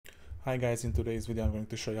Hi guys, in today's video I'm going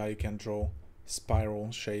to show you how you can draw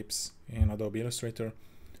spiral shapes in Adobe Illustrator.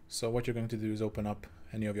 So what you're going to do is open up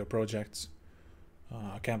any of your projects,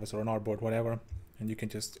 a canvas or an artboard, whatever, and you can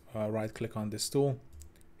just right click on this tool.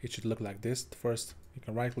 It should look like this. First you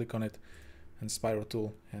can right click on it and spiral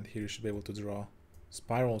tool, and here you should be able to draw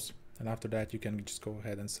spirals, and after that you can just go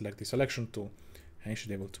ahead and select the selection tool and you should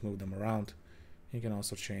be able to move them around. You can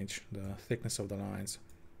also change the thickness of the lines.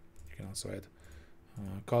 You can also add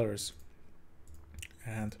colors,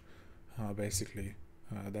 and basically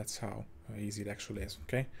that's how easy it actually is.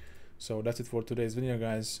 Okay, so that's it for today's video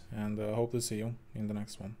guys, and hope to see you in the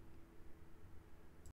next one.